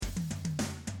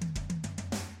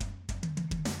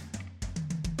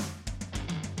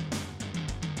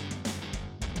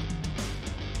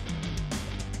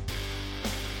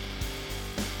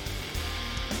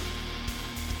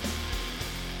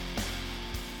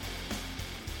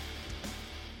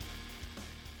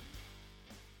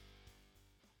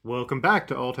Welcome back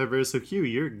to Ultiverse Q,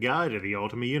 your guide to the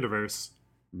Ultimate Universe.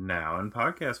 Now in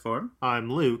podcast form.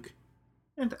 I'm Luke,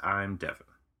 And I'm Devin.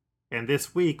 and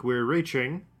this week we're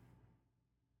reaching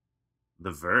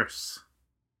The verse.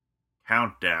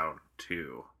 Countdown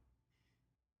to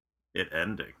it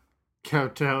ending.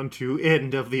 Countdown to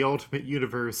End of the Ultimate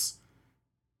Universe,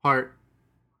 Part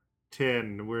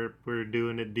 10. We're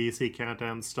doing it DC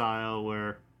Countdown style,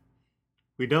 where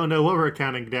we don't know what we're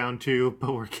counting down to,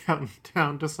 but we're counting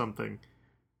down to something.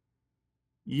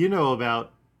 You know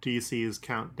about DC's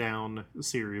Countdown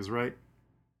series, right?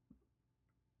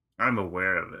 I'm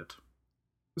aware of it.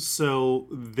 So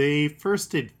they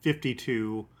first did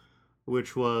 52,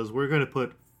 which was we're going to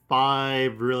put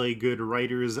five really good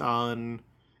writers on,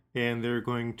 and they're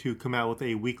going to come out with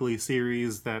a weekly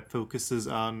series that focuses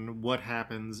on what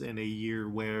happens in a year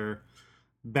where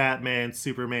Batman,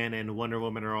 Superman, and Wonder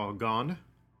Woman are all gone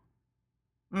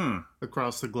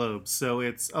across the globe. So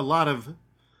it's a lot of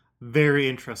very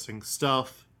interesting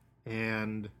stuff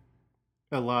and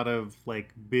a lot of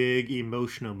like big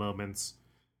emotional moments.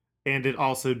 And it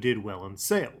also did well in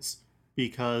sales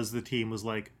because the team was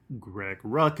like Greg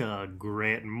Rucka,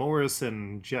 Grant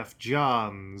Morrison, Jeff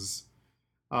Johns,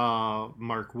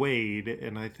 Mark Wade,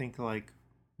 and I think like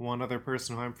one other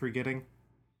person who I'm forgetting.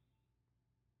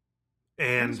 That's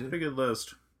a And pretty good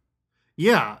list.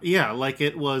 yeah, like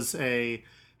it was a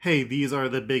hey, these are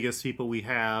the biggest people we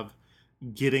have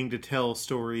getting to tell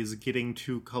stories, getting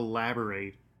to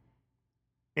collaborate.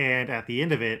 And at the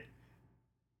end of it,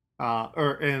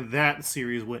 and that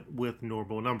series went with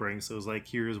normal numbering. So it was like,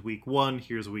 here's week one,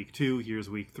 here's week two,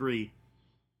 here's week three.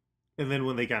 And then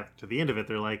when they got to the end of it,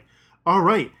 they're like, all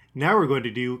right, now we're going to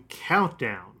do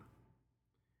Countdown,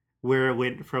 where it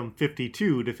went from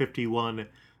 52 to 51.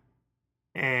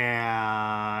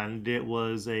 And it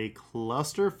was a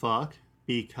clusterfuck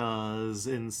because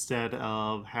instead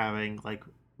of having like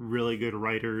really good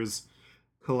writers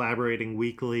collaborating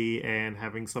weekly and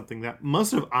having something that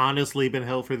must have honestly been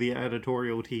hell for the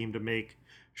editorial team to make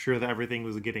sure that everything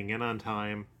was getting in on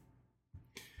time.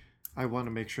 I want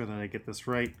to make sure that I get this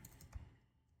right.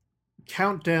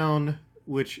 Countdown,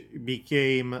 which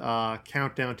became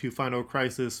Countdown to Final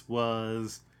Crisis,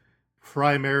 was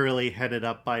primarily headed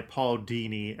up by Paul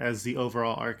Dini as the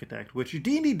overall architect, which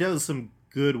Dini does some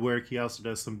good work, he also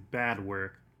does some bad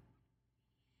work.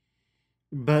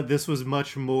 But this was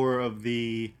much more of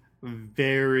the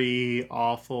very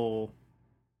awful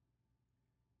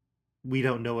we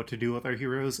don't know what to do with our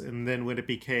heroes. And then when it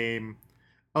became,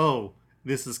 oh,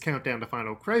 this is Countdown to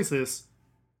Final Crisis,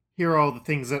 here are all the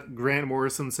things that Grant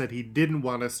Morrison said he didn't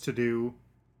want us to do.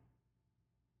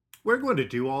 We're going to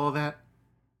do all of that.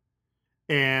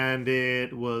 And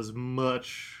it was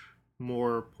much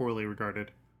more poorly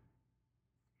regarded.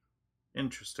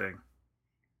 Interesting.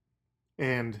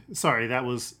 And sorry, that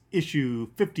was issue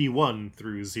 51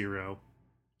 through 0,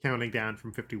 counting down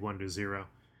from 51 to 0.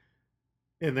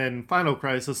 And then Final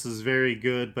Crisis is very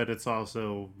good, but it's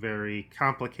also very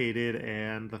complicated,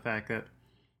 and the fact that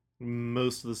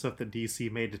most of the stuff that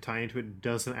DC made to tie into it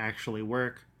doesn't actually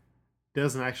work,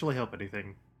 doesn't actually help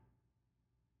anything.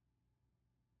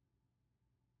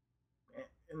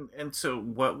 And so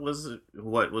what was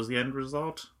the end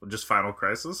result? Just Final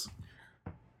Crisis?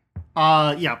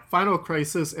 Yeah, Final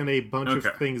Crisis and a bunch of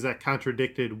Okay. things that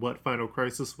contradicted what Final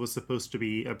Crisis was supposed to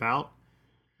be about.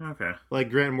 Okay. Like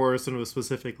Grant Morrison was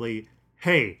specifically,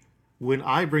 hey, when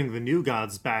I bring the New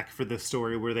Gods back for this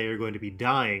story where they are going to be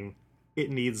dying, it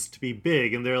needs to be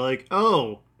big. And they're like,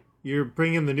 oh, you're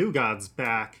bringing the New Gods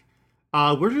back.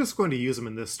 We're just going to use them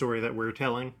in this story that we're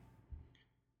telling.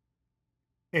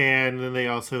 And then they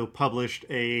also published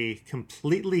a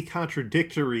completely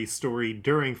contradictory story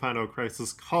during Final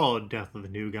Crisis called Death of the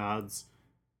New Gods,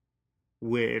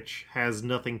 which has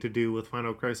nothing to do with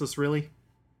Final Crisis, really.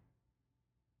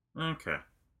 Okay.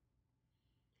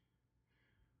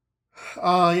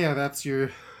 Yeah, that's your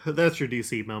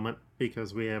DC moment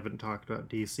because we haven't talked about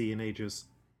DC in ages.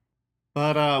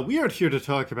 But we aren't here to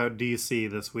talk about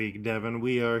DC this week, Devin.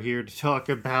 We are here to talk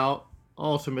about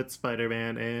Ultimate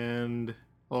Spider-Man and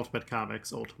Ultimate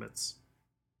Comics Ultimates.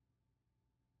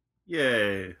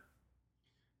 Yay.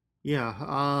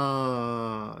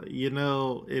 Yeah,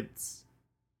 it's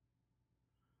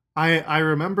I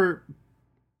remember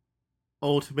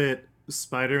Ultimate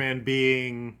Spider-Man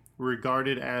being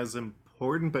regarded as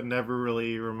important, but never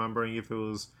really remembering if it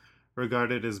was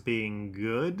regarded as being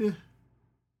good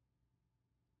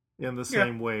in the Yeah.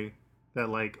 same way that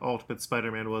like Ultimate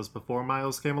Spider-Man was before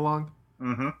Miles came along.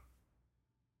 Mm-hmm.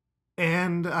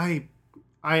 And I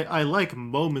like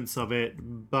moments of it,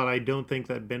 but I don't think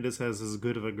that Bendis has as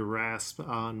good of a grasp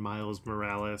on Miles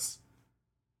Morales.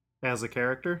 as a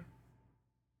character.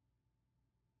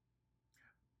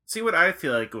 See, what I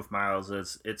feel like with Miles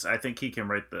is I think he can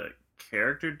write the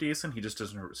character decent. He just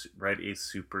doesn't write a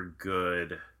super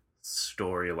good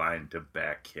storyline to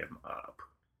back him up.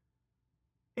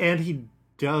 And he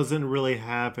doesn't really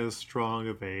have as strong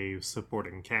of a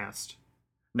supporting cast.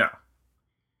 No.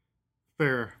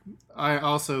 Fair. I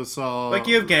also saw Like,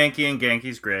 you have Genki, and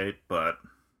Genki's great, but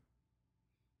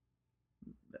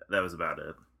that was about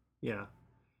it. yeah.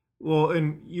 Well,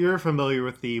 and you're familiar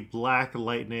with the Black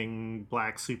Lightning,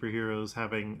 black superheroes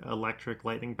having electric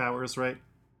lightning powers, right?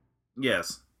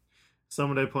 Yes.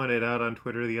 Someone had pointed out on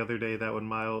Twitter the other day that when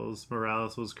Miles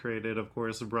Morales was created, of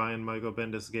course, Brian Michael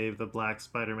Bendis gave the Black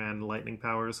Spider-Man lightning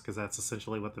powers because that's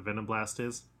essentially what the Venom Blast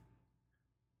is.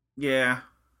 Yeah.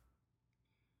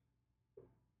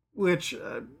 Which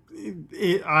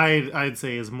I'd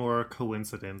say is more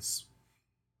coincidence.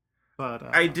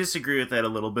 But I disagree with that a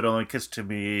little bit, only because to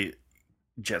me,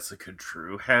 Jessica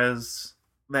Drew has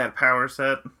that power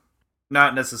set.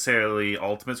 Not necessarily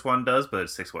Ultimates one does, but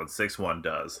 616 one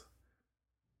does.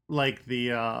 like the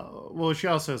well, she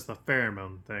also has the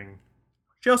pheromone thing.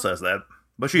 She also has that,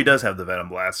 but she does have the Venom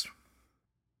Blast.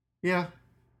 Yeah,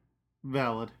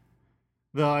 valid.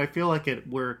 Though I feel like it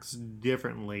works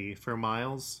differently for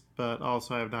Miles, but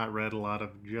also I've not read a lot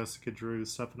of Jessica Drew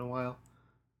stuff in a while.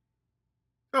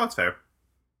 Oh, that's fair.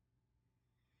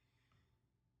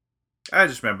 I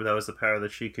just remember that was the power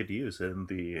that she could use in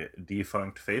the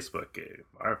defunct Facebook game,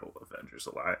 Marvel Avengers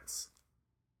Alliance.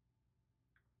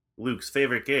 Luke's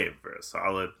favorite game for a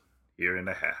solid year and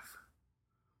a half.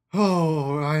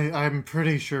 Oh, I'm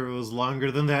pretty sure it was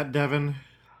longer than that, Devin.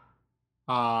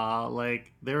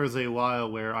 Like there was a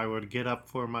while where I would get up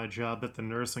for my job at the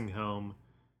nursing home,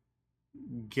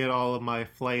 get all of my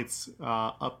flights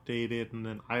updated, and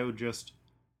then I would just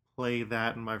play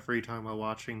that in my free time while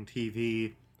watching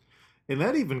TV. And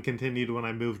that even continued when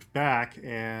I moved back.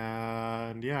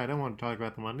 And yeah, I don't want to talk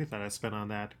about the money that I spent on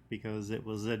that because it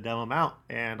was a dumb amount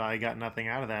and I got nothing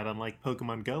out of that. Unlike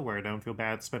Pokemon Go, where I don't feel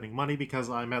bad spending money because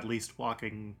I'm at least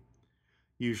walking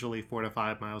usually 4 to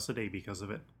 5 miles a day because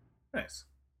of it. Nice.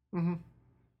 Mm-hmm.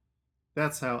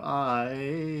 That's how I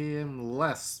am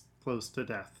less close to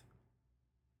death.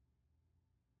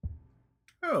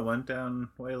 Oh, it went down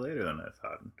way later than I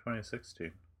thought in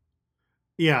 2016.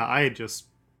 Yeah, I had just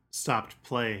stopped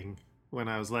playing when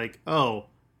I was like, oh,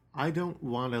 I don't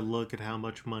want to look at how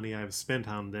much money I've spent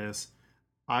on this.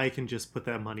 I can just put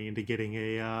that money into getting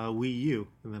a Wii U.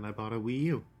 And then I bought a Wii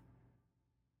U.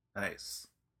 Nice.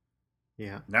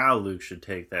 Yeah. Now Luke should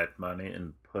take that money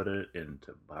and put it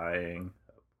into buying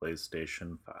a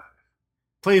PlayStation 5.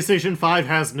 PlayStation 5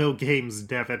 has no games,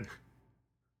 Devin.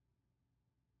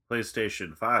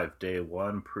 PlayStation 5 Day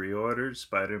 1 pre-ordered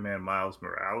Spider-Man Miles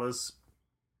Morales.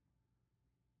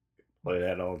 Play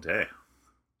that all day.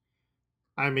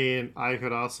 I mean, I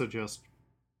could also just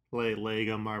play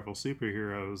Lego Marvel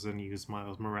Superheroes and use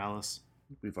Miles Morales.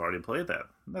 We've already played that.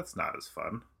 That's not as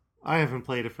fun. I haven't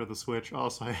played it for the Switch.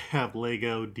 Also, I have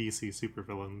Lego DC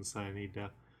Supervillains I need to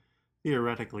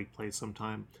theoretically play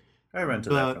sometime. I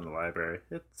rented that from the library.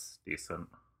 It's decent.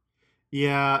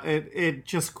 Yeah, it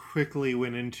just quickly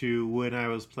went into when I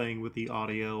was playing with the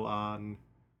audio on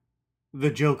the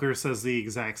Joker says the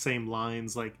exact same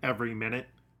lines like every minute.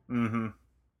 Mm-hmm.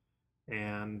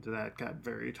 And that got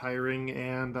very tiring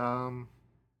and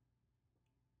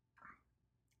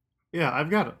yeah, I've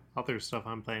got other stuff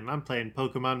I'm playing. I'm playing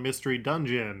Pokemon Mystery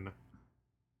Dungeon.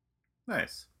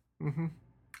 Nice. Mm-hmm.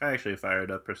 I actually fired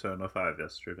up Persona 5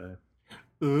 yesterday.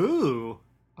 Ooh,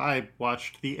 I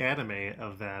watched the anime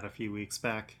of that a few weeks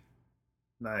back.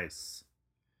 Nice.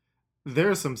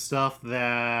 There's some stuff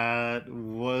that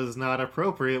was not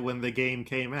appropriate when the game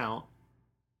came out,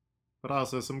 but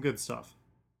also some good stuff.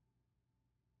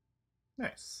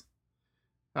 Nice.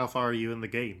 How far are you in the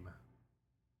game?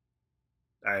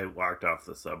 I walked off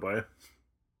the subway.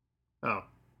 Oh,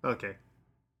 okay.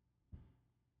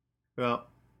 Well,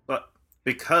 but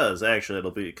because actually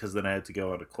it'll be because then I had to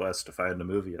go on a quest to find a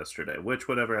movie yesterday. Which,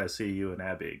 whenever I see you and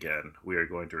Abby again, we are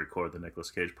going to record the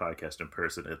Nicolas Cage podcast in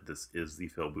person. And this is the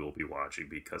film we will be watching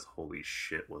because holy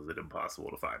shit, was it impossible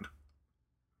to find.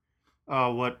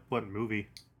 what movie?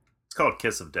 It's called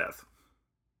Kiss of Death.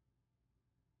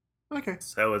 Okay.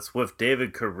 So it's with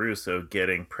David Caruso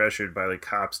getting pressured by the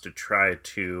cops to try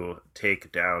to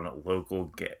take down a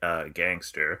local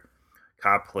gangster.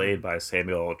 Cop played by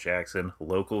Samuel L. Jackson,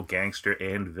 local gangster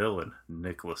and villain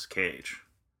Nicolas Cage.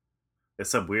 It's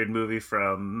some weird movie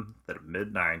from the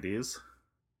mid-90s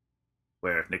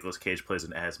where Nicolas Cage plays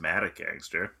an asthmatic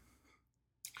gangster.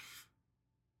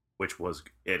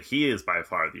 He is by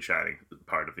far the shining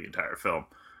part of the entire film.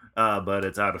 but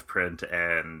it's out of print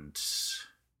and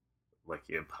like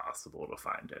impossible to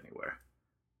find anywhere.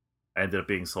 I ended up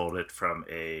being sold it from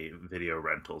a video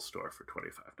rental store for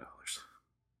 $25.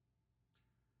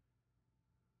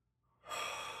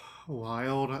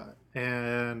 Wild,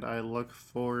 and I look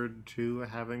forward to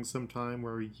having some time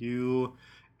where you,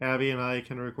 Abby, and I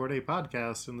can record a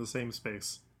podcast in the same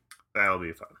space. That'll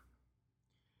be fun.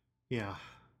 Yeah,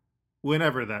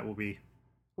 whenever that will be.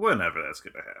 Whenever that's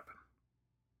going to happen.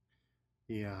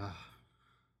 Yeah.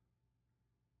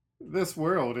 This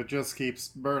world, it just keeps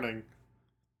burning.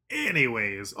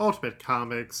 Anyways, Ultimate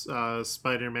Comics,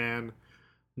 Spider-Man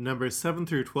number 7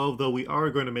 through 12, though we are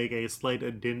going to make a slight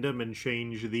addendum and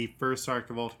change the first arc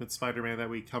of Ultimate Spider-Man that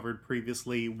we covered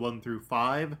previously, 1 through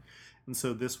 5. And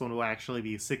so this one will actually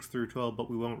be 6 through 12, but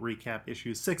we won't recap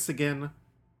issue 6 again.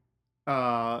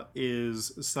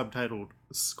 Is subtitled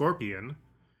Scorpion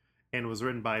and was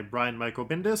written by Brian Michael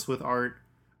Bendis with art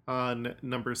on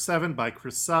number 7 by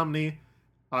Chris Samnee,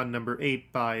 on number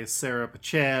 8 by Sara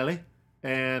Pichelli,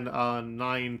 and on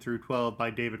 9 through 12 by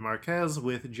David Marquez,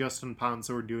 with Justin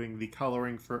Ponsor doing the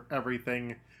coloring for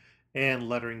everything, and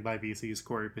lettering by VC's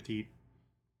Corey Petit.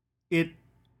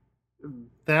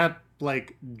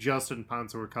 Like, Justin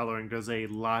Ponsor coloring does a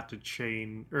lot to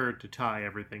to tie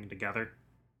everything together.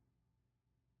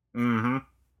 Mm-hmm.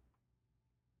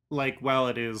 Like, while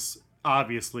it is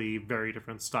obviously very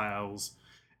different styles,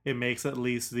 it makes at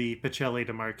least the Pichelli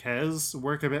to Marquez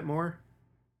work a bit more.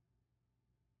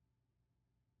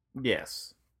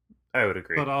 Yes, I would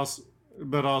agree. But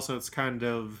also it's kind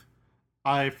of,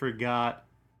 I forgot,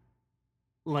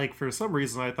 like, for some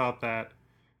reason I thought that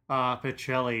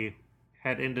Pichelli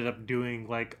had ended up doing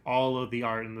like all of the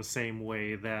art in the same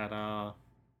way that I'm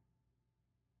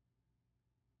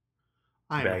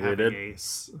Bagley having did?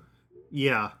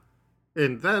 yeah,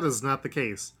 and that is not the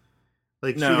case.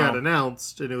 Like, she got No.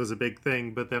 announced and it was a big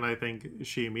thing, but then I think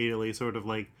she immediately sort of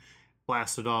like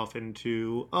blasted off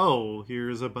into, oh,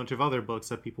 here's a bunch of other books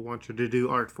that people want you to do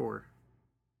art for.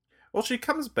 Well, she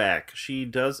comes back. She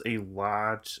does a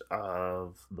lot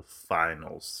of the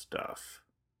final stuff.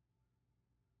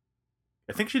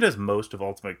 I think she does most of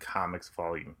Ultimate Comics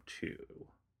Volume 2.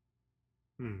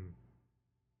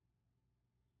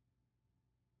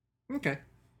 Okay.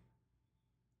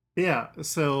 Yeah,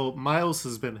 so Miles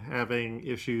has been having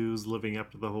issues living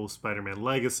up to the whole Spider-Man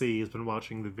legacy. He's been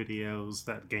watching the videos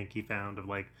that Genki found of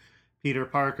like Peter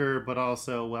Parker, but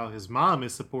also while his mom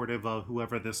is supportive of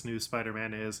whoever this new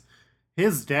Spider-Man is,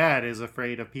 his dad is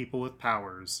afraid of people with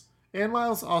powers. And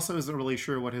Miles also isn't really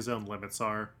sure what his own limits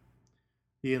are.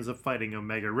 He ends up fighting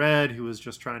Omega Red, who is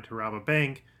just trying to rob a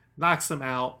bank, knocks him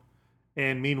out,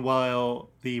 and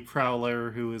meanwhile, the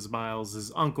Prowler, who is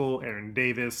Miles' uncle, Aaron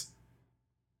Davis,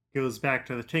 goes back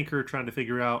to the Tinker trying to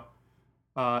figure out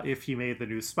if he made the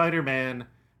new Spider-Man.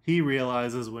 He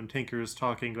realizes when Tinker is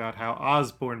talking about how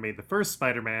Osborn made the first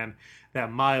Spider-Man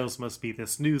that Miles must be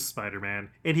this new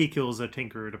Spider-Man, and he kills a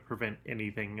Tinker to prevent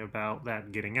anything about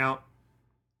that getting out.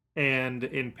 And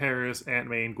in Paris, Aunt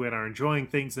May and Gwen are enjoying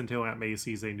things until Aunt May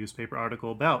sees a newspaper article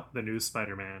about the new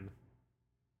Spider-Man.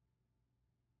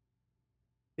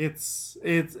 It's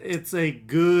a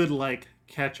good like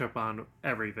catch up on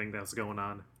everything that's going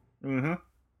on. Mm-hmm.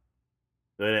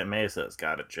 Good Aunt Mesa's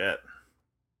got a jet.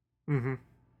 Mm-hmm.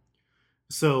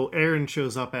 So Aaron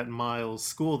shows up at Miles'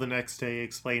 school the next day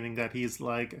explaining that he's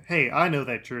like, hey, I know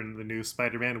that you're in the new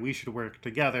Spider-Man, we should work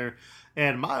together.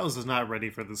 And Miles is not ready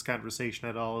for this conversation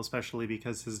at all, especially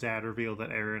because his dad revealed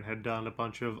that Aaron had done a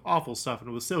bunch of awful stuff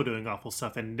and was still doing awful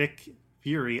stuff. And Nick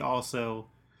Fury also,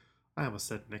 I almost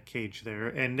said Nick Cage there,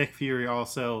 and Nick Fury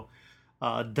also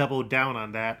doubled down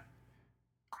on that.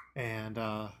 And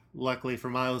luckily for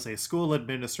Miles, a school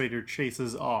administrator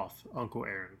chases off Uncle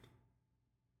Aaron.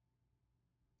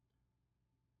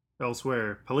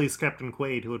 Elsewhere, Police Captain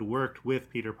Quaid, who had worked with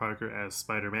Peter Parker as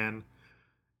Spider-Man,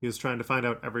 he was trying to find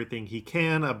out everything he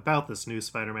can about this new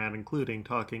Spider-Man, including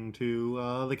talking to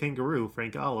the kangaroo,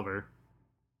 Frank Oliver.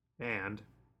 And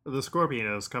the Scorpion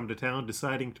has come to town,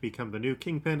 deciding to become the new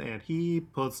Kingpin, and he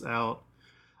puts out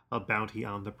a bounty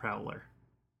on the Prowler,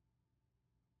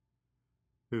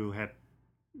 who had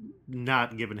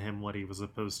not given him what he was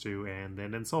supposed to, and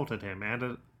then insulted him,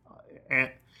 and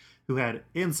who had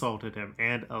insulted him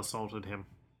and assaulted him.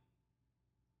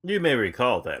 You may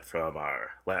recall that from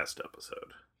our last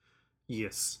episode.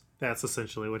 Yes, that's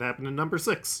essentially what happened in number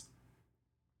 6.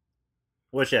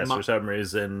 Which, yes, for some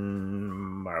reason,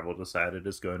 Marvel decided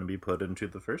is going to be put into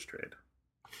the first trade.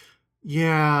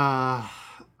 Yeah,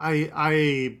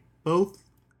 I both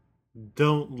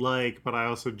don't like, but I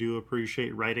also do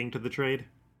appreciate writing to the trade.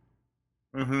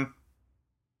 Mm-hmm.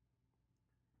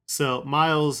 So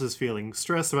Miles is feeling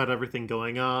stressed about everything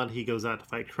going on. He goes out to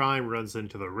fight crime, runs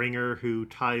into the Ringer, who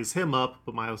ties him up,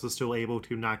 but Miles is still able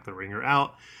to knock the Ringer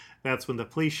out. That's when the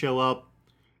police show up,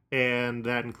 and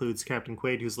that includes Captain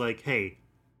Quaid, who's like, hey,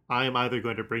 I am either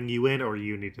going to bring you in or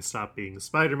you need to stop being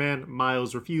Spider Man.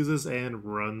 Miles refuses and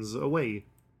runs away.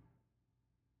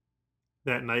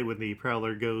 That night, when the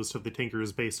Prowler goes to the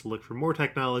Tinker's base to look for more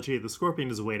technology, the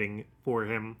Scorpion is waiting for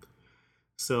him.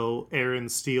 So Aaron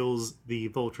steals the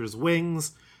Vulture's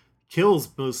wings, kills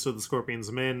most of the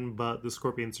Scorpion's men, but the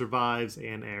Scorpion survives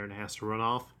and Aaron has to run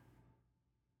off.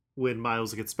 When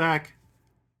Miles gets back,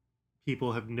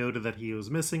 people have noted that he was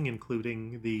missing,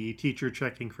 including the teacher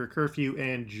checking for curfew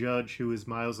and Judge, who is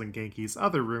Miles and Genki's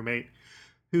other roommate,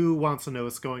 who wants to know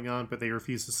what's going on, but they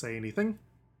refuse to say anything.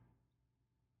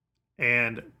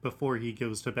 And before he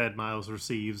goes to bed, Miles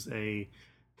receives a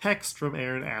text from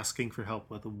Aaron asking for help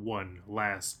with one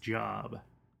last job.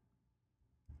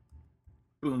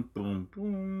 Boom, boom,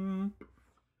 boom.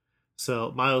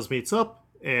 So Miles meets up,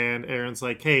 and Aaron's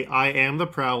like, hey, I am the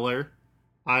Prowler.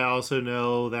 I also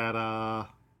know that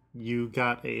you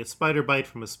got a spider bite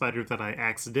from a spider that I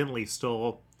accidentally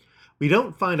stole. We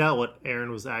don't find out what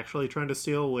Aaron was actually trying to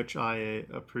steal, which I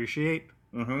appreciate.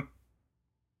 Mm-hmm.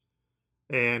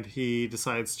 And he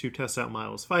decides to test out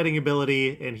Miles' fighting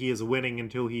ability, and he is winning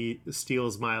until he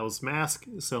steals Miles' mask,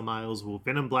 so Miles will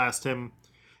Venom Blast him,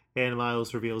 and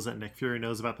Miles reveals that Nick Fury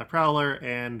knows about the Prowler,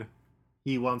 and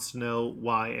he wants to know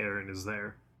why Aaron is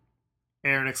there.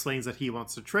 Aaron explains that he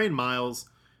wants to train Miles,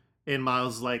 and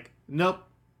Miles is like, nope,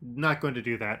 not going to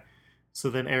do that. So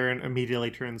then Aaron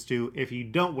immediately turns to, if you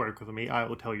don't work with me, I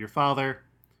will tell your father.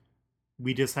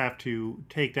 We just have to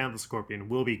take down the Scorpion.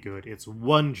 We'll be good. It's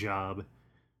one job.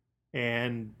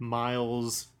 And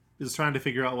Miles is trying to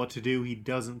figure out what to do. He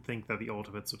doesn't think that the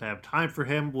Ultimates would have time for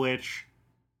him, which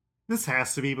this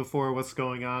has to be before what's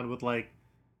going on with, like,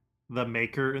 the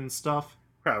Maker and stuff.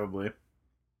 Probably.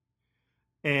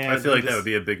 And I feel like that would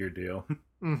be a bigger deal.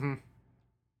 Mm-hmm.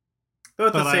 Though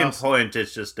at the same point,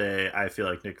 it's just I feel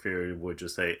like Nick Fury would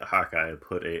just say, Hawkeye,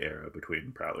 put a arrow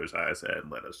between Prowler's eyes and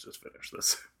let us just finish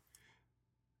this.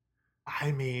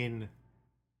 I mean,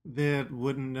 that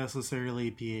wouldn't necessarily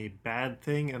be a bad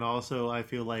thing, and also I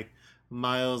feel like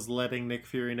Miles letting Nick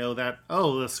Fury know that,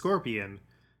 oh, the Scorpion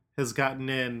has gotten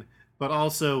in, but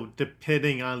also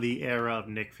depending on the era of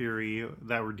Nick Fury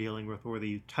that we're dealing with, or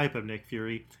the type of Nick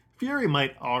Fury, Fury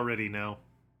might already know.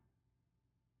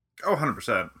 Oh,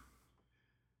 100%.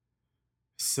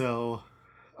 So,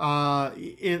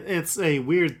 it's a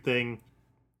weird thing.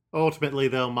 Ultimately,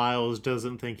 though, Miles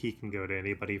doesn't think he can go to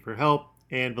anybody for help,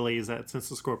 and believes that since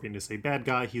the Scorpion is a bad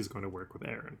guy, he's going to work with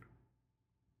Aaron.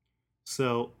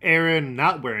 So, Aaron,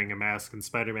 not wearing a mask, and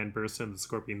Spider-Man bursts into the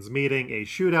Scorpion's meeting. A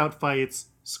shootout fights.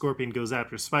 Scorpion goes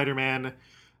after Spider-Man,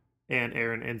 and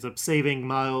Aaron ends up saving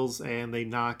Miles, and they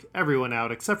knock everyone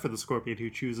out except for the Scorpion, who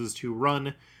chooses to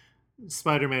run.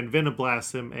 Spider-Man Venom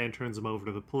blasts him and turns him over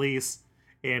to the police.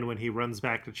 And when he runs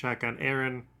back to check on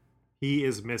Aaron, he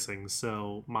is missing.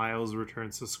 So Miles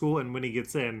returns to school, and when he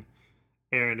gets in,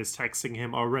 Aaron is texting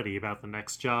him already about the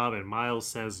next job, and Miles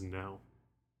says no.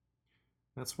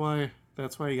 That's why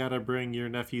you gotta bring your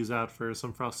nephews out for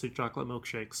some frosted chocolate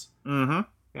milkshakes. Mm-hmm.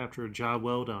 After a job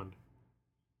well done.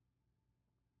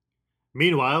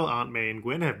 Meanwhile, Aunt May and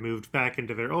Gwen have moved back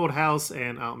into their old house,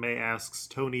 and Aunt May asks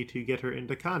Tony to get her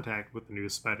into contact with the new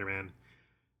Spider-Man.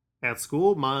 At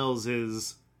school, Miles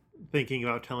is thinking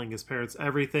about telling his parents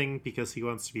everything because he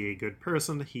wants to be a good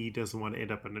person. He doesn't want to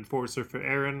end up an enforcer for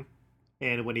Aaron.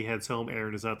 And when he heads home,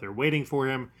 Aaron is out there waiting for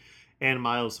him, and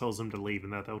Miles tells him to leave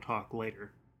and that they'll talk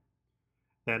later.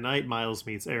 That night, Miles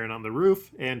meets Aaron on the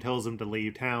roof and tells him to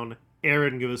leave town.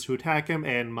 Aaron goes to attack him,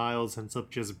 and Miles ends up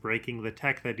just breaking the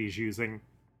tech that he's using.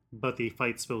 But the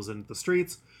fight spills into the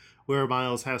streets, where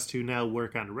Miles has to now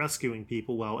work on rescuing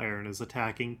people while Aaron is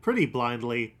attacking pretty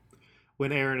blindly.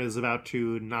 When Aaron is about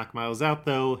to knock Miles out,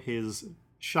 though, his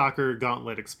shocker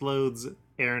gauntlet explodes.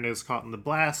 Aaron is caught in the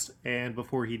blast, and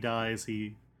before he dies,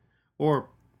 we don't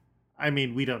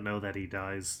know that he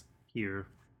dies here.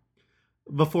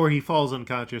 Before he falls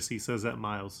unconscious, he says that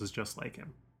Miles is just like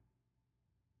him.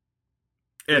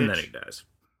 And then he dies.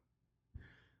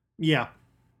 Yeah.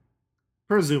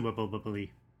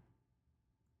 Presumably.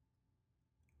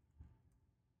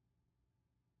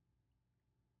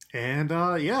 And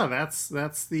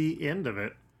that's the end of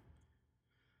it.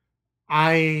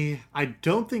 I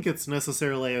don't think it's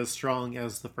necessarily as strong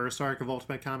as the first arc of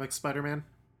Ultimate Comics Spider-Man.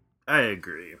 I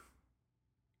agree.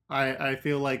 I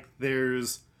feel like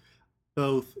there's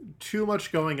both too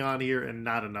much going on here and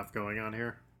not enough going on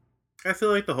here. I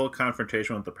feel like the whole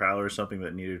confrontation with the Prowler is something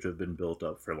that needed to have been built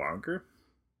up for longer.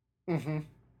 Hmm.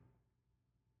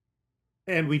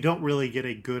 And we don't really get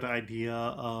a good idea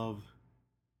of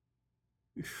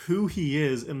who he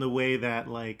is in the way that,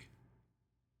 like,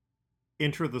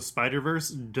 Enter the Spider Verse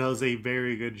does a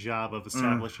very good job of Mm,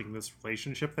 establishing this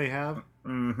relationship they have.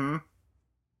 mm-hmm.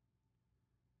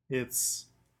 It's,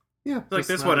 yeah, Like just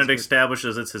this not one, as it good.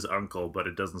 establishes it's his uncle, but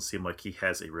it doesn't seem like he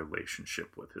has a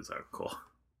relationship with his uncle.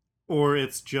 Or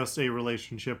it's just a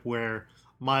relationship where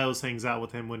Miles hangs out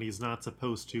with him when he's not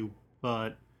supposed to,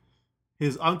 but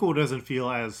his uncle doesn't feel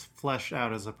as fleshed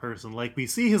out as a person. Like, we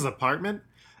see his apartment,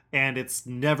 and it's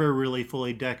never really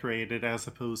fully decorated, as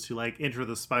opposed to, like, Enter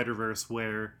the Spider Verse,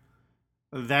 where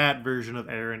that version of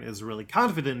Aaron is really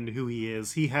confident in who he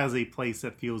is. He has a place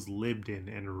that feels lived in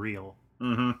and real.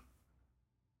 Mm-hmm.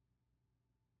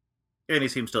 And he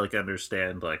seems to like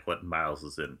understand like what Miles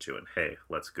is into, and hey,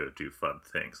 let's go do fun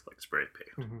things like spray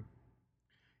paint. Mm-hmm.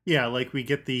 Yeah, like we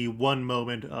get the one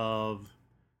moment of,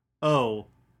 oh,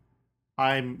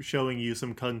 I'm showing you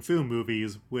some kung fu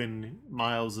movies when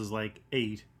Miles is like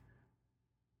 8,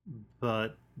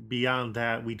 but beyond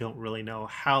that, we don't really know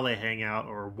how they hang out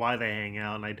or why they hang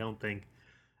out, and I don't think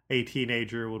a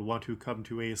teenager would want to come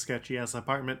to a sketchy ass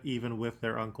apartment, even with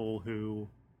their uncle, who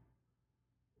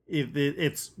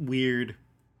it's weird.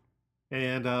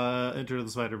 And Enter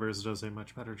the Spider Verse does a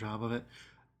much better job of it.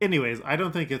 Anyways, I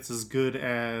don't think it's as good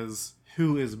as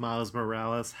Who is Miles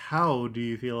Morales. How do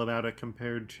you feel about it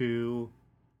compared to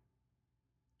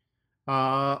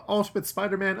Ultimate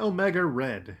Spider-Man Omega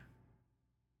Red?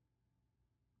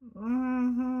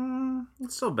 Mm-hmm.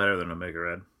 It's still better than Omega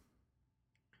Red.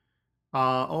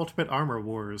 Ultimate Armor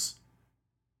Wars.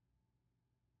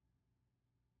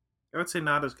 I would say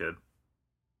not as good.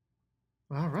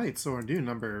 All right, so our new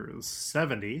number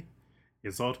 70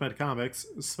 is Ultimate Comics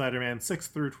Spider-Man 6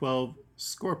 through 12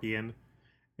 Scorpion,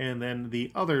 and then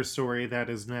the other story that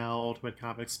is now Ultimate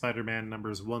Comics Spider-Man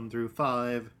numbers 1 through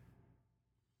 5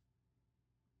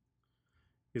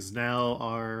 is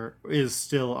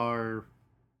still our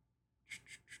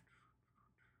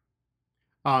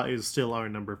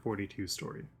number 42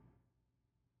 story.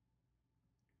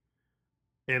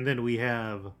 And then we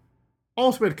have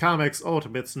Ultimate Comics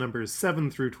Ultimates numbers 7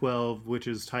 through 12, which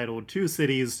is titled Two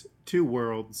Cities, Two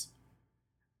Worlds.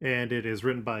 And it is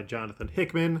written by Jonathan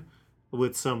Hickman,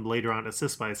 with some later on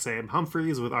assists by Sam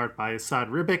Humphries, with art by Saad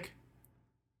Ribic.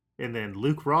 And then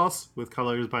Luke Ross, with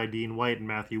colors by Dean White and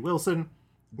Matthew Wilson,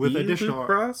 with The additional Luke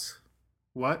Ross?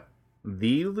 What?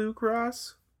 The Luke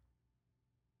Ross?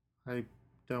 I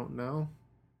don't know.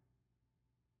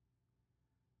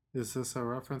 Is this a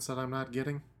reference that I'm not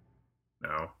getting?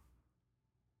 No.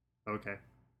 Okay.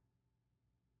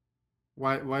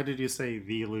 Why did you say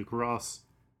the Luke Ross?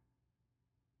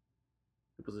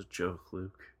 It was a joke,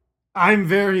 Luke. I'm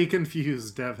very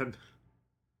confused, Devin.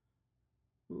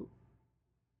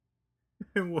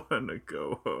 I wanna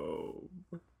go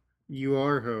home. You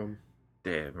are home.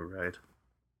 Damn right.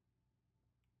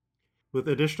 With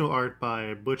additional art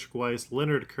by Butch Weiss,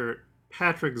 Leonard Kurt,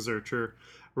 Patrick Zurcher,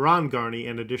 Ron Garney,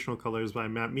 and additional colors by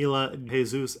Matt Mila,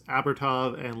 Jesus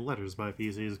Abertov, and letters by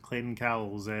Feces, Clayton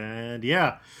Cowles. And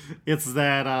yeah, it's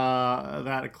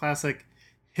that classic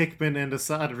Hickman and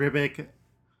Assad Ribic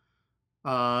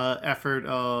effort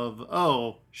of,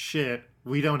 oh shit,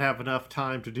 we don't have enough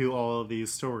time to do all of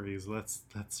these stories. Let's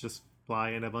just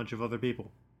fly in a bunch of other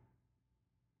people.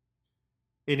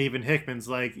 And even Hickman's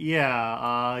like,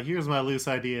 yeah, here's my loose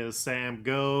ideas, Sam.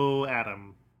 Go at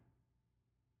 'em.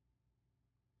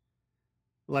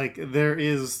 Like, there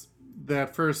is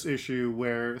that first issue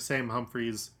where Sam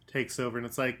Humphries takes over, and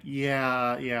it's like,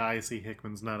 yeah, I see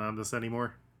Hickman's not on this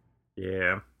anymore.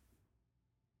 Yeah.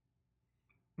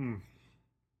 Hmm.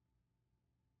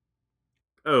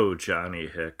 Oh, Johnny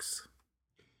Hicks.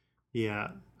 Yeah.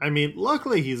 I mean,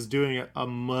 luckily he's doing a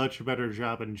much better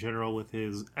job in general with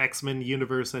his X-Men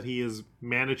universe that he is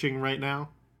managing right now.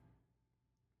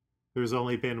 There's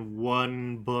only been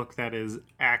one book that is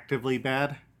actively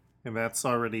bad, and that's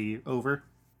already over.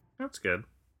 That's good.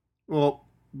 Well,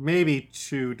 maybe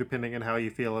two, depending on how you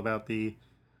feel about the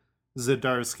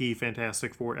Zdarsky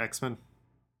Fantastic Four X-Men,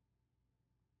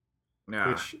 Yeah.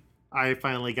 which I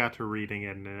finally got to reading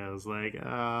it, and I was like,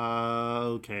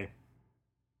 okay.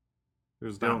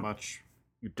 There's not Don't much.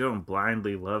 you don't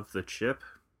blindly love the chip?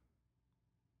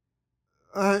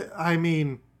 I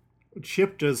mean,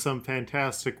 Chip does some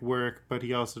fantastic work, but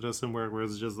he also does some work where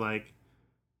it's just like,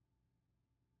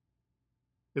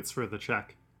 it's for the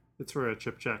check. It's for a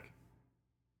Chip check.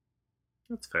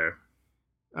 That's fair.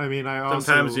 I mean, I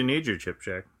Sometimes you also. need your chip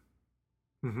check.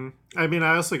 I mean,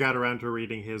 I also got around to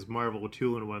reading his Marvel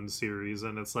 2-in-1 series,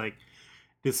 and it's like,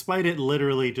 despite it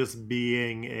literally just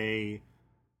being a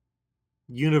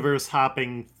universe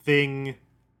hopping thing,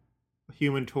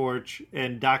 Human Torch,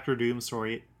 and Doctor Doom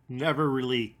story never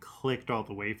really clicked all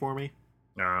the way for me.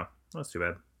 No, that's too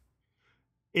bad.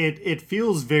 It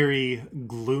feels very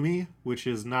gloomy, which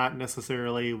is not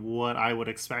necessarily what I would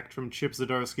expect from Chip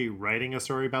Zdarsky writing a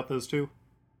story about those two.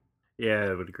 Yeah,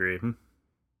 I would agree.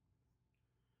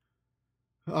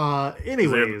 Because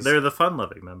Anyways, they're the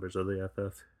fun-loving members of the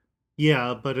FF.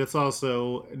 yeah, but it's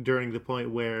also during the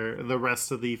point where the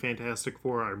rest of the Fantastic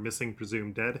Four are missing,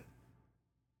 presumed dead.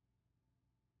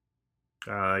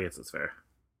 I guess it's fair.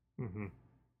 Hmm.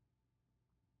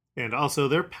 And also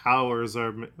their powers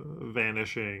are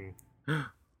vanishing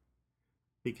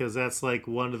because that's like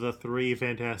one of the three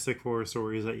Fantastic Four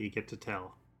stories that you get to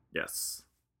tell. Yes.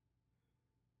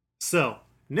 So,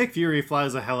 Nick Fury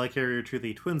flies a helicarrier to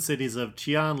the Twin Cities of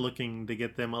Xi'an looking to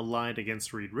get them aligned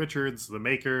against Reed Richards, the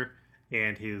Maker,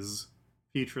 and his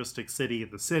futuristic city,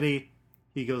 the City.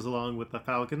 He goes along with the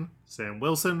Falcon, Sam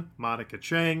Wilson, Monica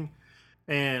Chang,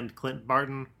 and Clint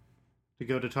Barton to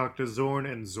go to talk to Zorn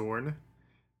and Zorn.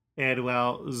 And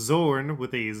while Zorn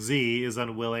with a Z is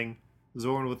unwilling,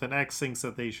 Zorn with an X thinks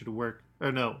that they should work.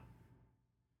 Or no.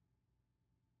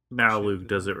 Now Shit. Luke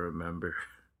doesn't remember.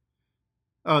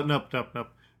 Oh, nope.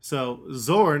 So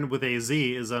Zorn with a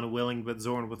Z is unwilling, but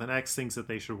Zorn with an X thinks that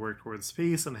they should work towards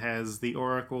peace and has the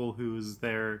Oracle, who's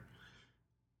their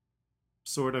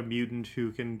sort of mutant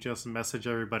who can just message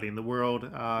everybody in the world,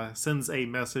 sends a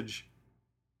message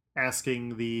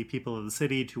asking the people of the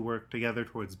city to work together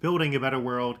towards building a better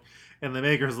world. And the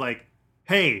Maker's like,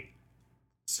 hey,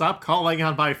 stop calling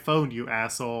on my phone, you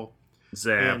asshole.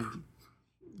 Zap. And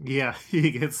yeah, he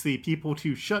gets the people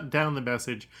to shut down the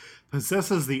message,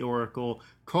 possesses the Oracle,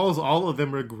 calls all of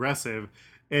them regressive,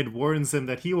 and warns them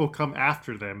that he will come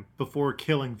after them before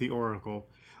killing the Oracle.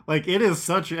 Like, it is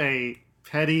such a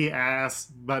petty ass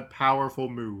but powerful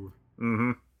move.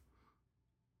 Mm-hmm.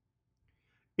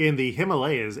 In the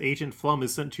Himalayas, Agent Flum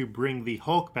is sent to bring the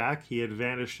Hulk back. He had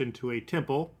vanished into a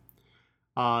temple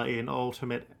in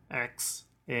Ultimate X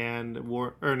and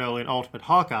in Ultimate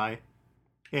Hawkeye,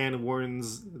 and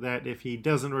warns that if he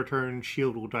doesn't return,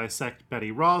 Shield will dissect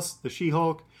Betty Ross, the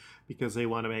She-Hulk, because they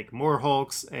want to make more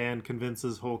Hulks, and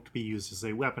convinces Hulk to be used as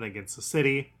a weapon against the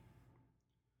city.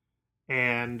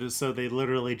 And so they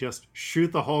literally just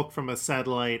shoot the Hulk from a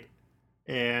satellite,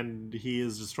 and he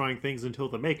is destroying things until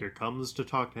the Maker comes to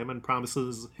talk to him and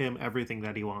promises him everything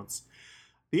that he wants.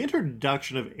 The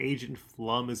introduction of Agent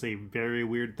Flum is a very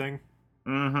weird thing.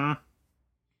 Mm-hmm.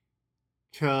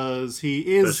 Because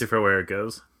he is... Especially for where it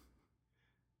goes.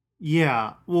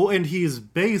 Yeah, well, and he's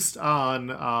based on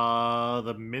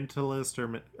the Mentalist,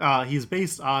 or he's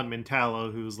based on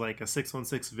Mentalo, who's like a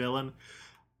 616 villain.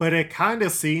 But it kind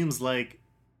of seems like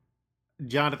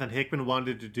Jonathan Hickman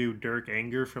wanted to do Dirk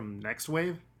Anger from Next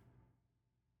Wave.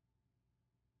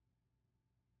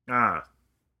 Ah.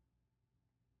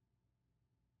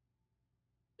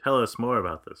 Tell us more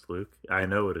about this, Luke. I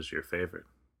know it is your favorite.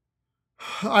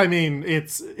 I mean,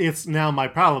 it's now my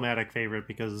problematic favorite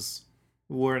because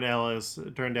Warren Ellis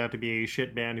turned out to be a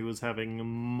shit man who was having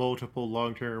multiple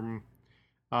long-term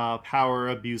power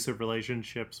abusive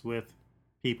relationships with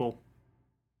people.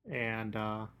 And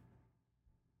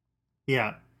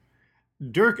yeah,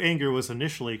 Dirk Anger was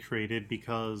initially created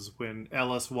because when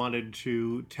Ellis wanted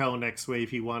to tell Next Wave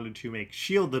he wanted to make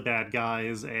S.H.I.E.L.D. the bad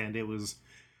guys, and it was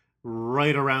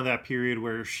right around that period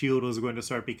where S.H.I.E.L.D. was going to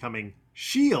start becoming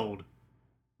S.H.I.E.L.D.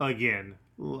 again,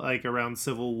 like around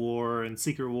Civil War and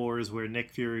Secret Wars, where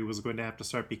Nick Fury was going to have to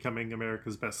start becoming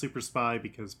America's best super spy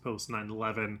because post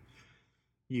 9/11,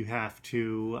 you have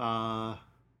to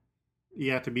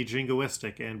be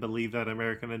jingoistic and believe that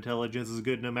American intelligence is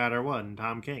good no matter what. And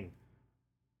Tom King.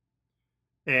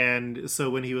 And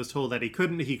so when he was told that he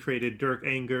couldn't, he created Dirk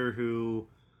Anger, who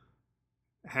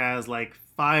has like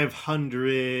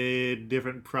 500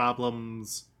 different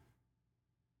problems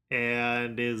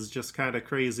and is just kind of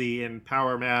crazy and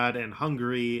power mad and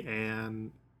hungry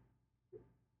and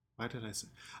why did I say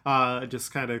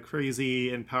just kind of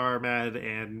crazy and power mad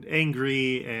and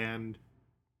angry, and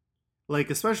like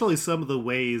especially some of the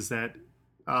ways that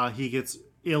he gets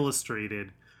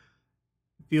illustrated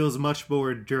feels much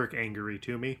more Dirk Angery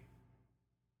to me.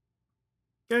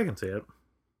 Yeah, I can see it.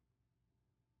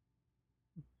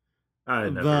 I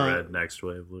never read Next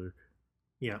Wave, Luke.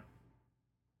 Yeah.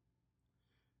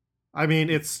 I mean,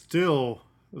 it's still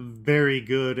very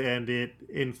good, and it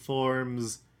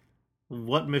informs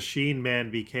what Machine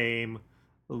Man became,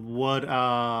 what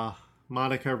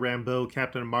Monica Rambeau,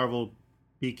 Captain Marvel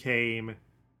became.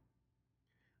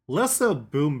 Less so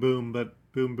Boom Boom, but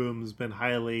Boom Boom's been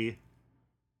highly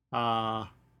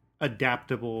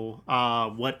adaptable,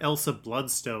 what Elsa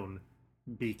Bloodstone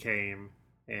became,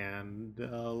 and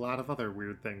a lot of other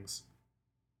weird things.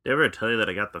 Did I ever tell you that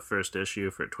I got the first issue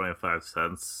for 25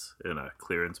 cents in a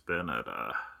clearance bin at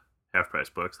Half Price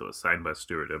Books that was signed by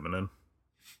Stuart Immonen?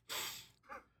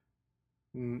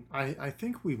 I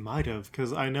think we might have,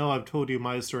 because I know I've told you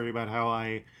my story about how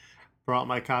I brought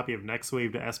my copy of Next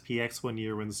Wave to SPX one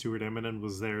year when Stuart Eminem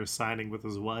was there signing with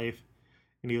his wife,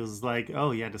 and he was like,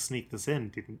 "Oh, you had to sneak this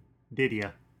in, did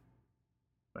ya?"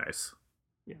 Nice.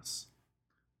 Yes.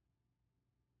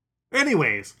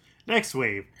 Anyways, Next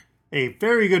Wave, a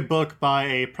very good book by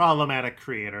a problematic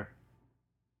creator.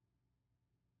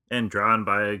 And drawn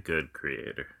by a good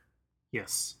creator.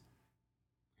 Yes.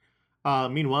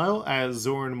 Meanwhile, as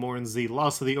Zorn mourns the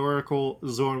loss of the Oracle,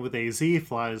 Zorn with a Z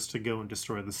flies to go and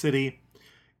destroy the city.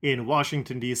 In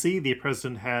Washington, D.C., the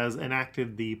president has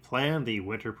enacted the plan, the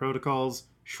Winter Protocols.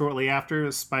 Shortly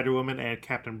after, Spider-Woman and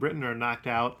Captain Britain are knocked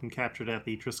out and captured at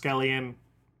the Triskelion,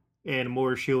 and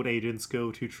more S.H.I.E.L.D. agents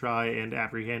go to try and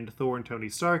apprehend Thor and Tony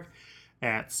Stark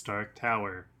at Stark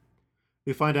Tower.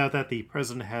 We find out that the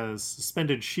president has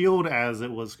suspended S.H.I.E.L.D. as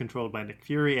it was controlled by Nick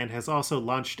Fury and has also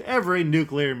launched every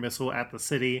nuclear missile at the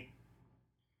city.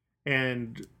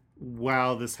 And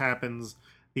while this happens,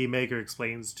 the Maker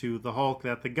explains to the Hulk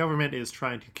that the government is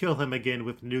trying to kill him again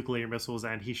with nuclear missiles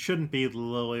and he shouldn't be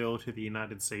loyal to the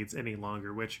United States any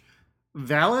longer, which,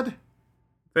 valid?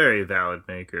 Very valid,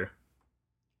 Maker.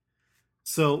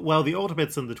 So while the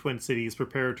Ultimates in the Twin Cities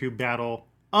prepare to battle,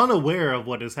 unaware of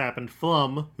what has happened,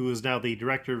 Flum, who is now the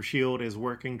director of S.H.I.E.L.D., is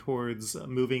working towards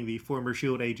moving the former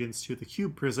S.H.I.E.L.D. agents to the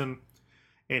Cube prison,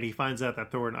 and he finds out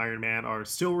that Thor and Iron Man are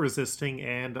still resisting,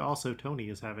 and also Tony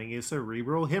is having a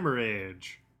cerebral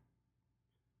hemorrhage.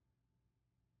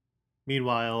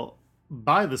 Meanwhile,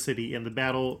 by the city in the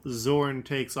battle, Zorn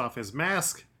takes off his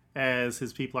mask as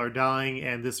his people are dying,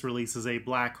 and this releases a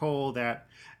black hole that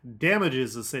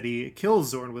damages the city, kills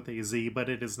Zorn with a Z, but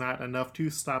it is not enough to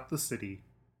stop the city.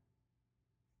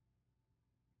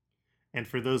 And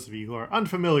for those of you who are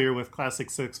unfamiliar with classic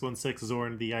 616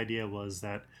 Zorn, the idea was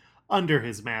that under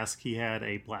his mask he had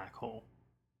a black hole.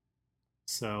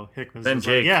 So Hickman's then was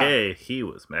JK, like, yeah. he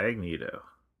was Magneto.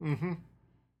 Mm-hmm.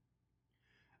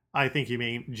 I think you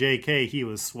mean JK, he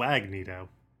was Swagnito.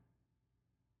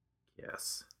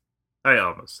 Yes. I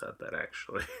almost said that,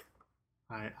 actually.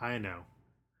 I know.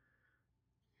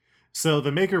 So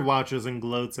the Maker watches and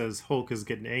gloats as Hulk is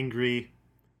getting angry,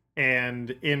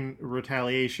 and in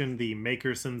retaliation, the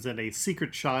Maker sends in a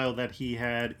secret child that he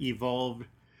had evolved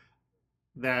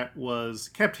that was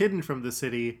kept hidden from the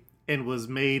city and was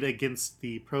made against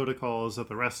the protocols of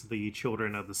the rest of the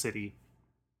children of the city,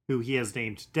 who he has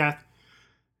named Death,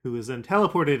 who is then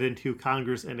teleported into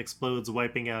Congress and explodes,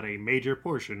 wiping out a major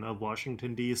portion of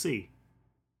Washington, D.C.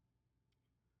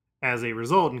 As a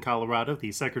result, in Colorado,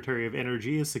 the Secretary of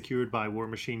Energy is secured by War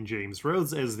Machine James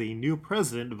Rhodes as the new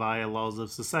president via laws of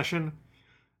secession,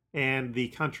 and the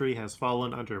country has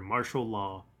fallen under martial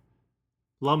law.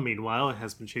 Flum, meanwhile,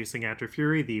 has been chasing after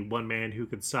Fury, the one man who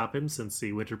could stop him since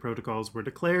the Winter Protocols were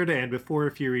declared, and before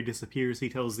Fury disappears, he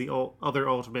tells the other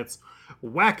Ultimates,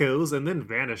 "Wackos," and then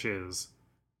vanishes.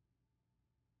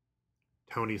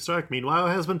 Tony Stark, meanwhile,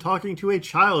 has been talking to a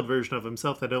child version of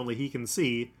himself that only he can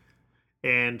see,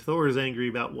 and Thor is angry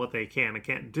about what they can and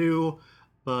can't do,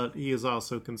 but he is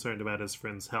also concerned about his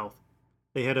friend's health.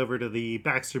 They head over to the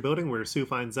Baxter building where Sue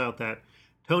finds out that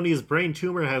Tony's brain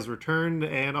tumor has returned,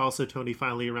 and also Tony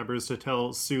finally remembers to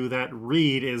tell Sue that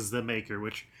Reed is the Maker,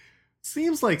 which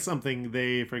seems like something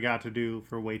they forgot to do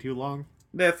for way too long.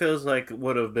 That feels like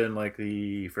would have been like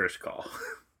the first call.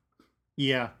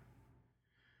 Yeah.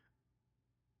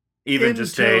 Even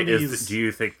just say, do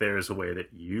you think there's a way that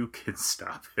you can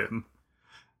stop him?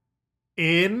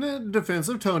 In defense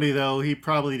of Tony, though, he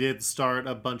probably did start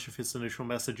a bunch of his initial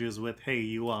messages with, "Hey,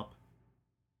 you up?"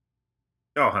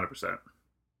 Oh, 100%.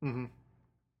 Mm-hmm.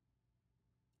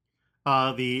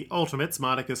 The Ultimates,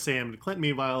 Monica, Sam, and Clint,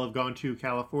 meanwhile, have gone to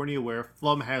California, where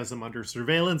Flum has them under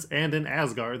surveillance, and in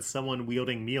Asgard, someone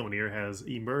wielding Mjolnir has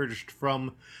emerged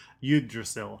from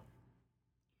Yggdrasil.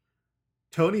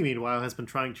 Tony, meanwhile, has been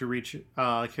trying to reach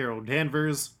Carol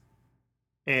Danvers,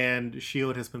 and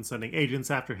S.H.I.E.L.D. has been sending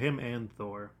agents after him and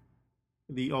Thor.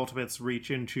 The Ultimates reach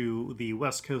into the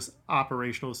West Coast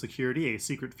Operational Security, a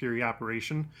secret Fury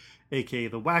operation, aka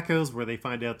the Wackos, where they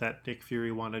find out that Nick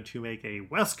Fury wanted to make a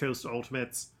West Coast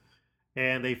Ultimates,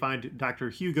 and they find Dr.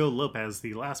 Hugo Lopez,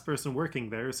 the last person working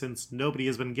there since nobody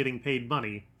has been getting paid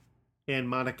money, and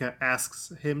Monica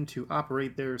asks him to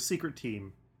operate their secret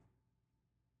team.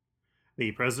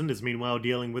 The president is meanwhile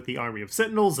dealing with the army of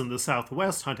Sentinels in the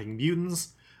southwest hunting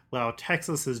mutants, while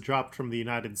Texas is dropped from the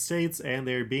United States and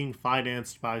they're being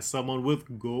financed by someone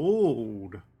with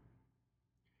gold.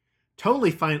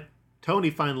 Tony, Tony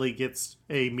finally gets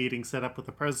a meeting set up with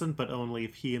the president, but only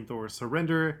if he and Thor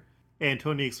surrender. And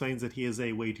Tony explains that he has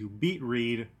a way to beat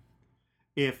Reed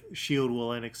if S.H.I.E.L.D.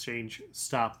 will in exchange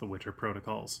stop the Winter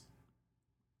Protocols.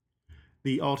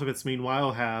 The Ultimates,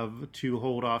 meanwhile, have to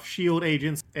hold off S.H.I.E.L.D.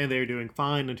 agents, and they're doing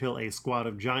fine until a squad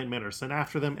of giant men are sent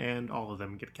after them, and all of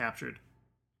them get captured.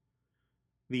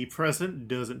 The president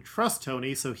doesn't trust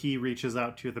Tony, so he reaches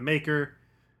out to the Maker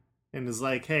and is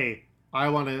like, hey, I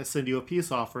want to send you a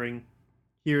peace offering.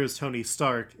 Here is Tony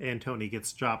Stark, and Tony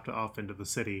gets dropped off into the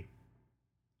city.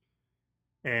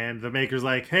 And the Maker's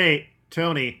like, hey,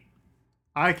 Tony,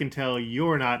 I can tell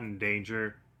you're not in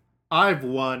danger. I've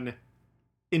won.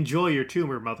 Enjoy your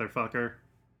tumor, motherfucker.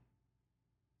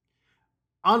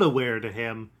 Unaware to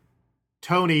him,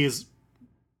 Tony's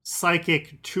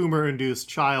psychic tumor-induced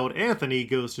child, Anthony,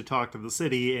 goes to talk to the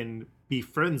city and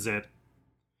befriends it.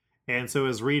 And so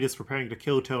as Reed is preparing to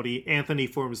kill Tony, Anthony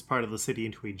forms part of the city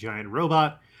into a giant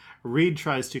robot. Reed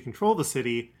tries to control the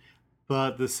city,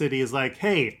 but the city is like,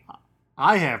 hey,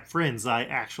 I have friends. I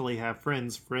actually have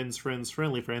friends. Friends,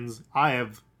 friendly friends. I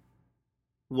have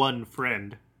one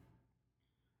friend.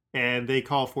 And they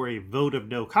call for a vote of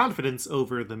no confidence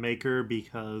over the Maker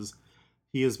because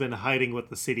he has been hiding what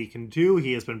the city can do.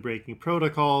 He has been breaking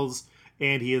protocols,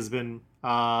 and he has been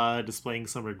displaying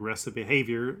some aggressive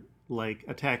behavior, like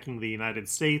attacking the United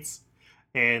States.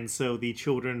 And so the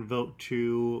children vote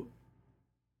to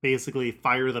basically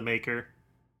fire the Maker.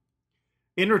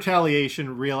 In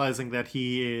retaliation, realizing that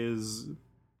he is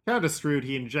kind of screwed,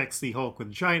 he injects the Hulk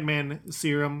with Giant Man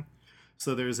serum.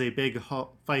 So there's a big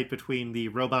fight between the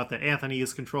robot that Anthony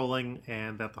is controlling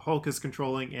and that the Hulk is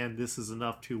controlling, and this is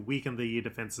enough to weaken the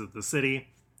defenses of the city.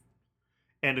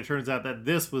 And it turns out that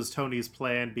this was Tony's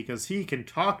plan because he can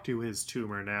talk to his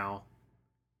tumor now.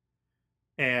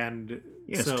 And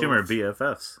yes, so, tumor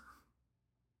BFFs.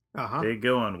 They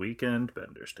go on weekend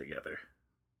benders together.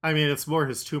 I mean, it's more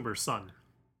his tumor son.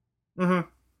 Mm-hmm.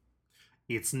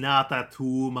 It's not a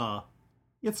tumor.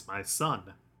 It's my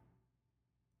son.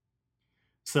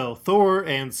 So Thor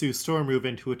and Sue Storm move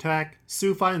in to attack.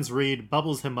 Sue finds Reed,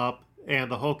 bubbles him up,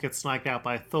 and the Hulk gets knocked out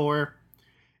by Thor.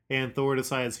 And Thor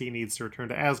decides he needs to return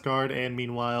to Asgard, and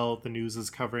meanwhile, the news is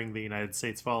covering the United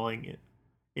States falling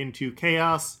into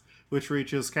chaos, which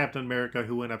reaches Captain America,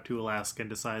 who went up to Alaska and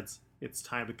decides it's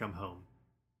time to come home.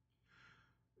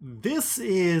 This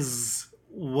is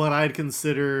what I'd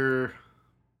consider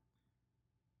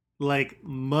like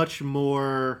much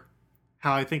more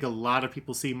how I think a lot of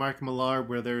people see Mark Millar,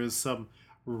 where there's some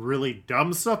really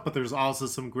dumb stuff, but there's also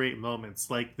some great moments.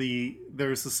 Like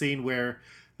there's a scene where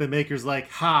the Maker's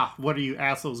like, ha, what are you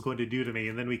assholes going to do to me?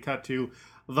 And then we cut to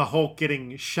the Hulk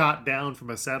getting shot down from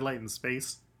a satellite in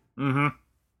space. Mm-hmm.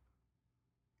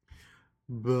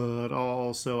 But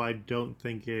also, I don't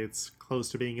think it's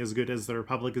close to being as good as The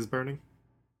Republic is Burning.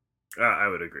 I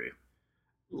would agree.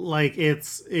 Like,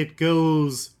 it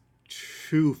goes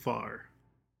too far.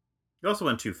 It also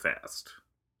went too fast.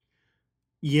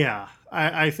 Yeah,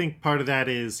 I think part of that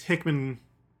is Hickman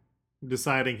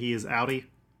deciding he is outie.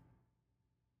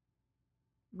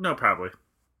 No, probably.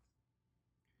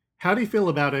 How do you feel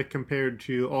about it compared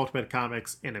to Ultimate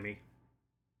Comics Enemy?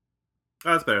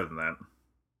 Oh, it's better than that.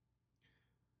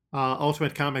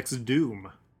 Ultimate Comics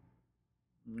Doom.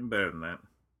 Better than that.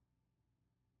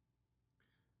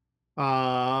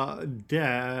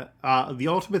 The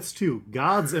Ultimates 2,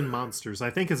 Gods and Monsters. I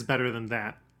think is better than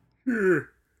that.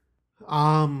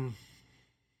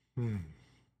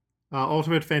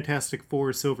 Ultimate Fantastic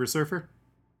Four, Silver Surfer.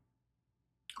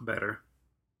 Better.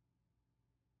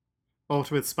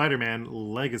 Ultimate Spider-Man,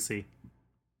 Legacy.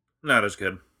 Not as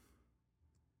good.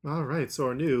 Alright, so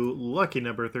our new lucky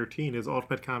number 13 is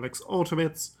Ultimate Comics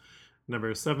Ultimates,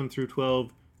 number 7 through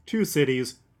 12, 2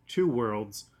 cities, 2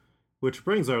 worlds, which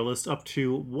brings our list up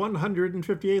to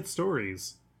 158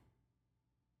 stories.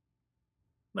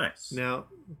 Nice. Now,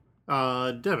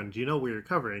 Devin, do you know what we're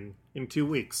covering in 2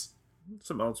 weeks?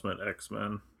 Some Ultimate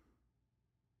X-Men.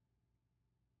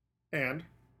 And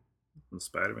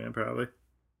Spider-Man, probably.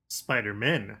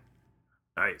 Spider-Man.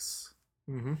 Nice.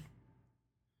 Mm-hmm.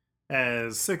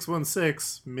 As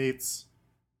 616 meets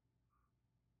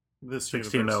this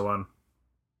 1601.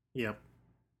 Yep.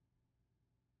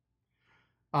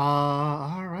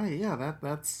 All right. Yeah,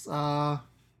 that's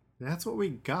what we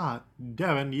got.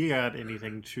 Devin, you got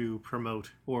anything to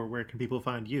promote, or where can people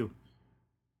find you?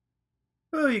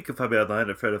 Well, you can find me online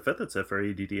at Fred Fett, that's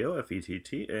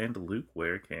FreddoFett, and Luke,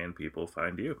 where can people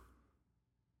find you?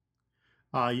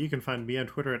 You can find me on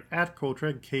Twitter at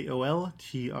Koltreg,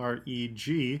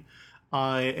 Koltreg.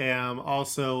 I am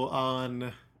also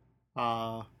on,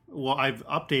 well, I've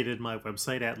updated my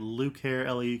website at lukeherr,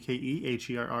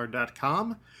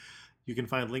 LUKEHERR.com. You can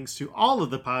find links to all of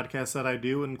the podcasts that I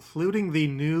do, including the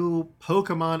new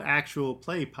Pokemon Actual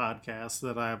Play podcast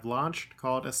that I've launched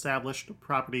called Established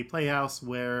Property Playhouse,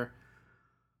 where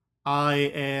I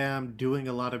am doing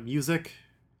a lot of music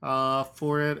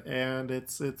for it, and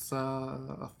it's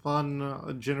a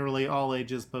fun, generally all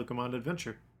ages Pokemon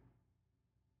adventure.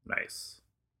 Nice.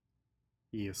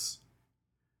 Yes.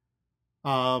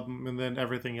 And then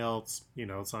everything else,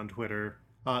 it's on Twitter.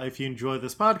 If you enjoy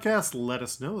this podcast, let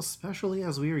us know, especially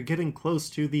as we are getting close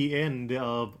to the end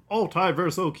of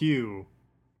Ultiverse OQ.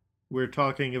 We're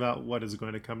talking about what is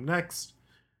going to come next.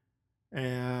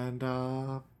 And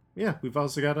yeah, we've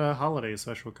also got a holiday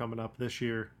special coming up this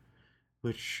year,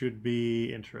 which should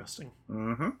be interesting.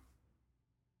 Mm-hmm.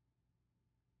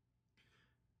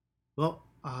 Well,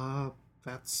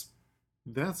 that's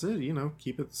it.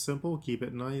 Keep it simple, keep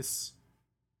it nice.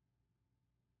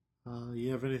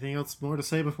 You have anything else more to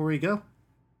say before we go?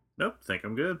 Nope, think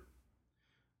I'm good.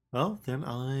 Well, then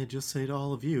I just say to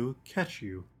all of you, catch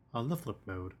you on the flip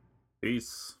mode.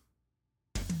 Peace.